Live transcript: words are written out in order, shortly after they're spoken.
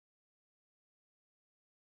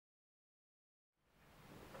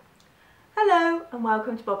and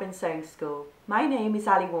welcome to Bobbin Sewing School. My name is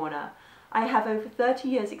Ali Warner. I have over 30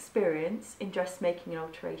 years experience in dressmaking and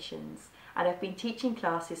alterations, and I've been teaching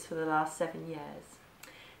classes for the last 7 years.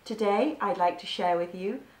 Today I'd like to share with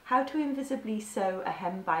you how to invisibly sew a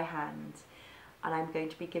hem by hand, and I'm going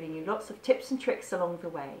to be giving you lots of tips and tricks along the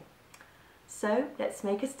way. So let's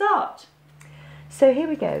make a start. So here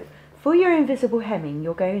we go. For your invisible hemming,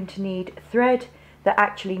 you're going to need thread that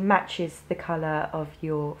actually matches the colour of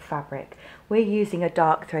your fabric. We're using a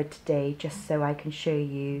dark thread today just so I can show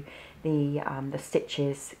you the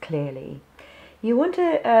stitches clearly. You want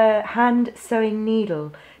a hand sewing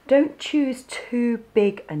needle. Don't choose too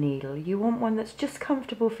big a needle. You want one that's just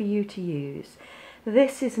comfortable for you to use.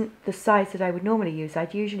 This isn't the size that I would normally use.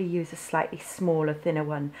 I'd usually use a slightly smaller, thinner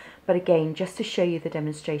one. But again, just to show you the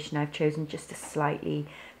demonstration, I've chosen just a slightly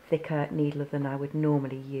thicker needle than I would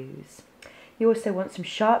normally use. You also want some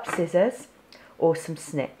sharp scissors or some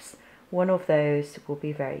snips. One of those will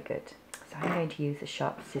be very good. So I'm going to use the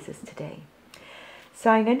sharp scissors today.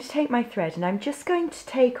 So I'm going to take my thread and I'm just going to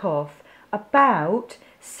take off about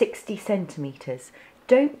 60 centimetres.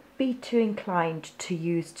 Don't be too inclined to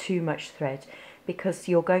use too much thread because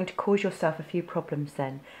you're going to cause yourself a few problems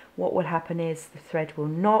then. What will happen is the thread will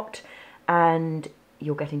knot and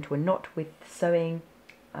you'll get into a knot with sewing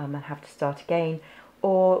and have to start again.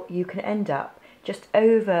 Or you can end up just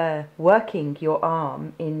overworking your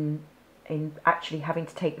arm in actually having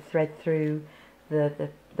to take the thread through the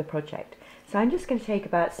project. So I'm just going to take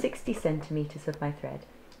about 60 centimetres of my thread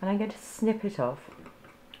and I'm going to snip it off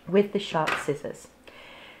with the sharp scissors.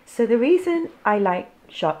 So the reason I like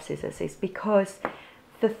sharp scissors is because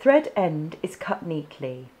the thread end is cut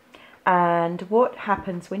neatly. And what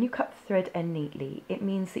happens when you cut the thread end neatly, it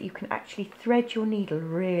means that you can actually thread your needle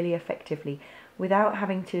really effectively without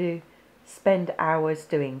having to spend hours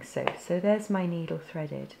doing so. So there's my needle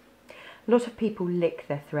threaded. A lot of people lick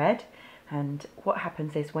their thread, and what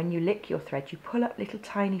happens is when you lick your thread you pull up little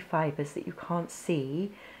tiny fibres that you can't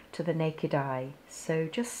see to the naked eye. So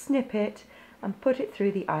just snip it and put it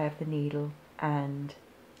through the eye of the needle and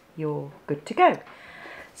you're good to go.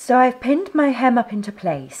 So I've pinned my hem up into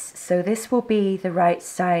place, so this will be the right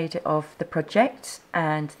side of the project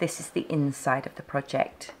and this is the inside of the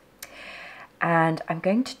project. And I'm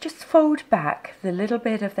going to just fold back the little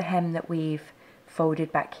bit of the hem that we've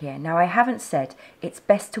folded back here. Now I haven't said it's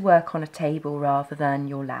best to work on a table rather than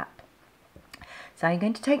your lap. So I'm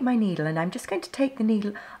going to take my needle and I'm just going to take the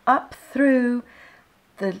needle up through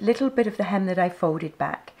the little bit of the hem that I folded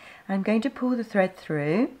back. I'm going to pull the thread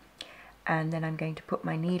through and then I'm going to put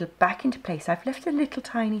my needle back into place. I've left a little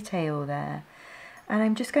tiny tail there and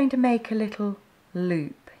I'm just going to make a little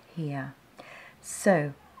loop here.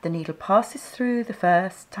 So the needle passes through the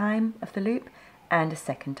first time of the loop and a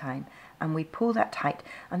second time and we pull that tight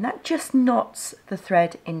and that just knots the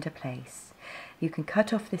thread into place. You can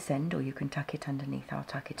cut off this end or you can tuck it underneath. I'll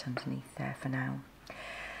tuck it underneath there for now.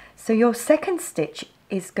 So your second stitch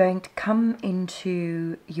is going to come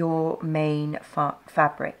into your main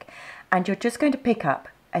fabric and you're just going to pick up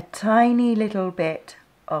a tiny little bit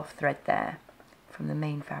of thread there from the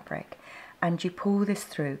main fabric and you pull this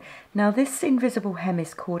through. Now this invisible hem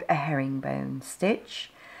is called a herringbone stitch,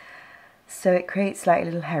 so it creates like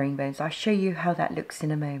little herringbones. I'll show you how that looks in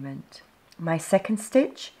a moment. My second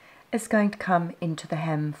stitch is going to come into the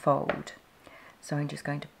hem fold, so I'm just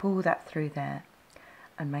going to pull that through there,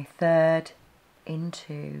 and my third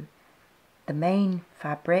into the main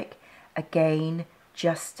fabric, again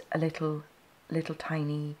just a little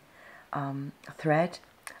tiny thread.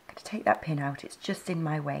 To take that pin out, it's just in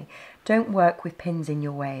my way. Don't work with pins in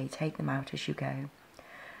your way, take them out as you go.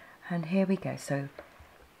 And here we go, so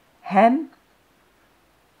hem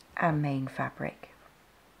and main fabric.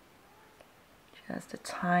 Just a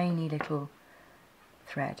tiny little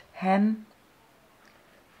thread, hem,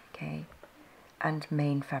 okay, and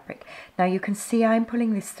main fabric. Now you can see I'm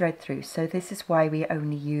pulling this thread through, so this is why we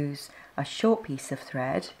only use a short piece of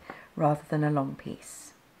thread rather than a long piece.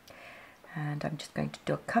 And I'm just going to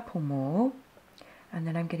do a couple more and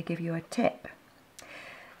then I'm going to give you a tip.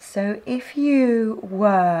 So if you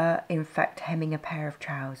were in fact hemming a pair of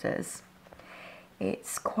trousers,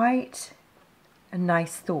 it's quite a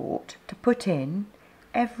nice thought to put in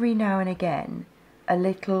every now and again a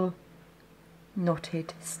little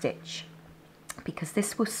knotted stitch, because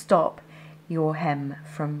this will stop your hem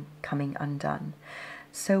from coming undone.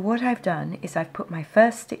 So what I've done is I've put my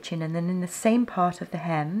first stitch in and then in the same part of the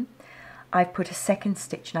hem I've put a second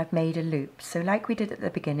stitch and I've made a loop. So like we did at the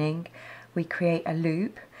beginning, we create a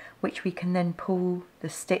loop which we can then pull the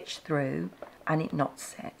stitch through and it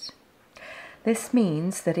knots it. This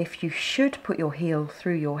means that if you should put your heel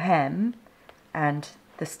through your hem, and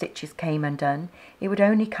the stitches came undone, it would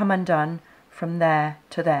only come undone from there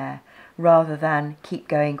to there, rather than keep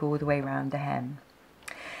going all the way around the hem.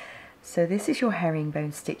 So this is your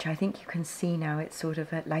herringbone stitch. I think you can see now it's sort of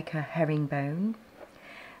like a herringbone.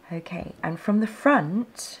 Okay, and from the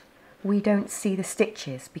front we don't see the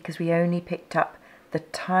stitches because we only picked up the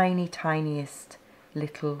tiniest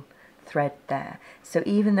little thread there. So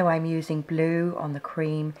even though I'm using blue on the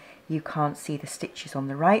cream, you can't see the stitches on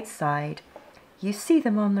the right side. You see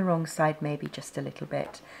them on the wrong side maybe just a little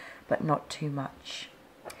bit, but not too much.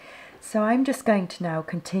 So I'm just going to now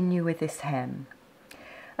continue with this hem.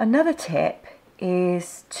 Another tip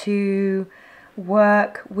is to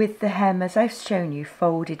work with the hem as I've shown you,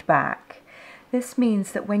 folded back. This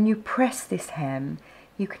means that when you press this hem,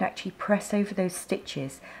 you can actually press over those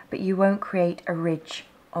stitches, but you won't create a ridge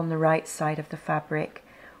on the right side of the fabric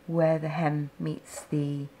where the hem meets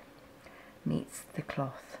the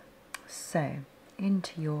cloth. So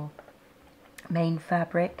into your main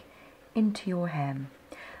fabric, into your hem,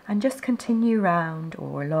 and just continue round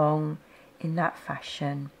or along in that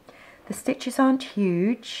fashion. The stitches aren't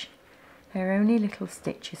huge, they're only little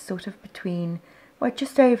stitches, sort of between, well,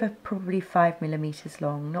 just over probably 5mm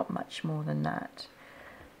long, not much more than that,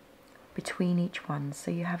 between each one.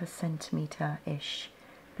 So you have a centimetre-ish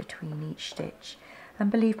between each stitch, and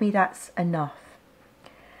believe me, that's enough.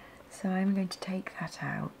 So I'm going to take that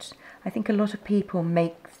out. I think a lot of people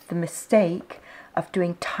make the mistake of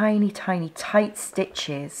doing tiny tight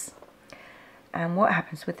stitches, and what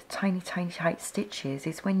happens with the tiny tight stitches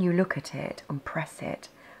is when you look at it and press it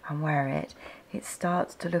and wear it, it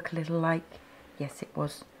starts to look a little like, yes, it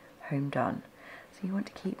was home done. So you want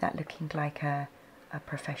to keep that looking like a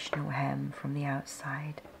professional hem from the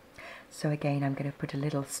outside. So again, I'm going to put a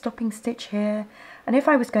little stopping stitch here, and if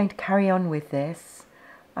I was going to carry on with this,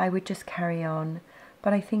 I would just carry on,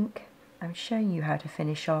 but I think I'm showing you how to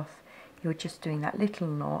finish off. You're just doing that little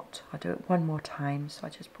knot. I'll do it one more time, so I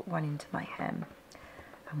just put one into my hem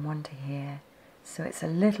and one to here. So it's a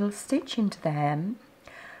little stitch into the hem,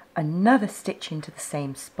 another stitch into the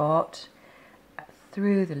same spot,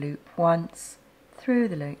 through the loop once, through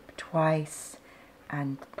the loop twice,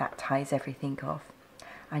 and that ties everything off.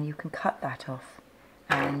 And you can cut that off,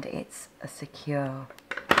 and it's a secure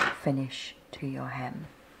finish to your hem.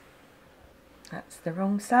 That's the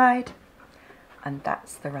wrong side, and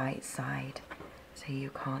that's the right side, so you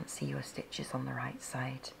can't see your stitches on the right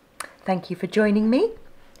side. Thank you for joining me,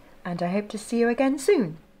 and I hope to see you again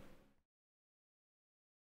soon.